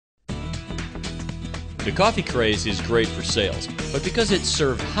The coffee craze is great for sales, but because it's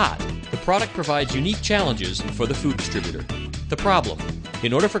served hot, the product provides unique challenges for the food distributor. The problem: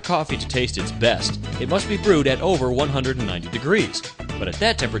 in order for coffee to taste its best, it must be brewed at over 190 degrees. But at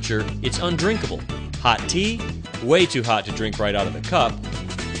that temperature, it's undrinkable. Hot tea? Way too hot to drink right out of the cup.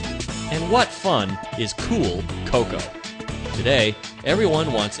 And what fun is cool cocoa? Today,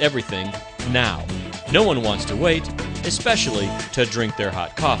 everyone wants everything now. No one wants to wait, especially to drink their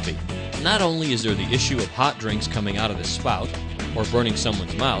hot coffee. Not only is there the issue of hot drinks coming out of the spout or burning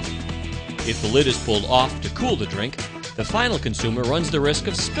someone's mouth, if the lid is pulled off to cool the drink, the final consumer runs the risk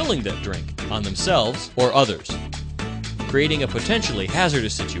of spilling that drink on themselves or others, creating a potentially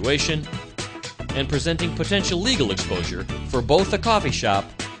hazardous situation and presenting potential legal exposure for both the coffee shop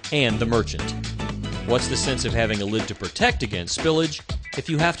and the merchant. What's the sense of having a lid to protect against spillage if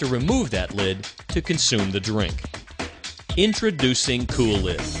you have to remove that lid to consume the drink? Introducing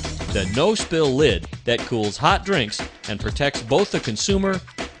Coollid, the no-spill lid that cools hot drinks and protects both the consumer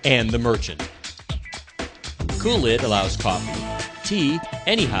and the merchant. Coollid allows coffee, tea,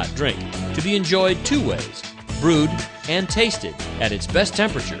 any hot drink to be enjoyed two ways: brewed and tasted at its best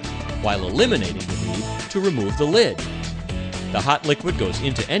temperature, while eliminating the need to remove the lid. The hot liquid goes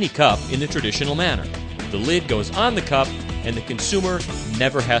into any cup in the traditional manner. The lid goes on the cup and the consumer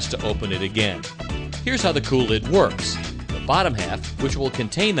never has to open it again. Here's how the Coollid works. The bottom half, which will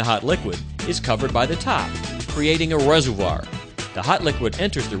contain the hot liquid, is covered by the top, creating a reservoir. The hot liquid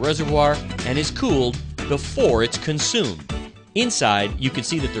enters the reservoir and is cooled before it's consumed. Inside, you can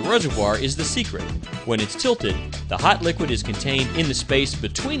see that the reservoir is the secret. When it's tilted, the hot liquid is contained in the space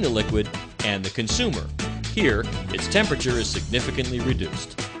between the liquid and the consumer. Here, its temperature is significantly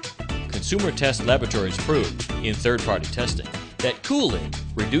reduced. Consumer test laboratories proved, in third-party testing, that Coollid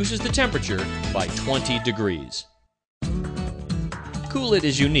reduces the temperature by 20 degrees. Coollid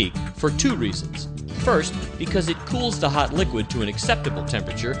is unique for two reasons. First, because it cools the hot liquid to an acceptable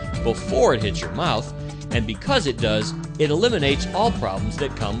temperature before it hits your mouth, and because it does, it eliminates all problems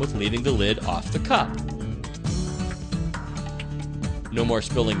that come with leaving the lid off the cup. No more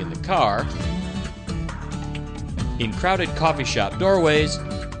spilling in the car, in crowded coffee shop doorways,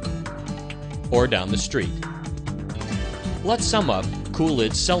 or down the street. Let's sum up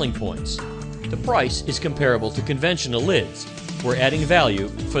Coollid's selling points. The price is comparable to conventional lids. We're adding value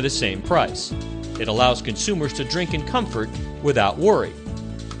for the same price. It allows consumers to drink in comfort without worry.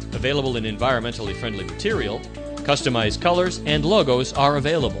 Available in environmentally friendly material, customized colors and logos are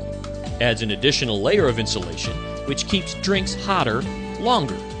available. Adds an additional layer of insulation, which keeps drinks hotter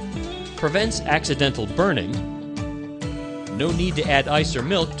longer. Prevents accidental burning. No need to add ice or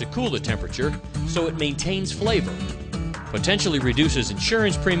milk to cool the temperature, so it maintains flavor. Potentially reduces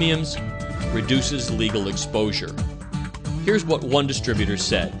insurance premiums, reduces legal exposure. Here's what one distributor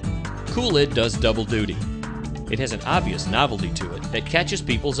said. Coollid does double duty. It has an obvious novelty to it that catches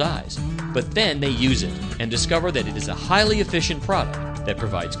people's eyes, but then they use it and discover that it is a highly efficient product that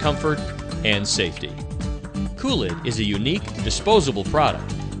provides comfort and safety. Coollid is a unique, disposable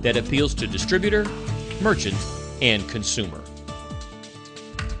product that appeals to distributor, merchant, and consumer.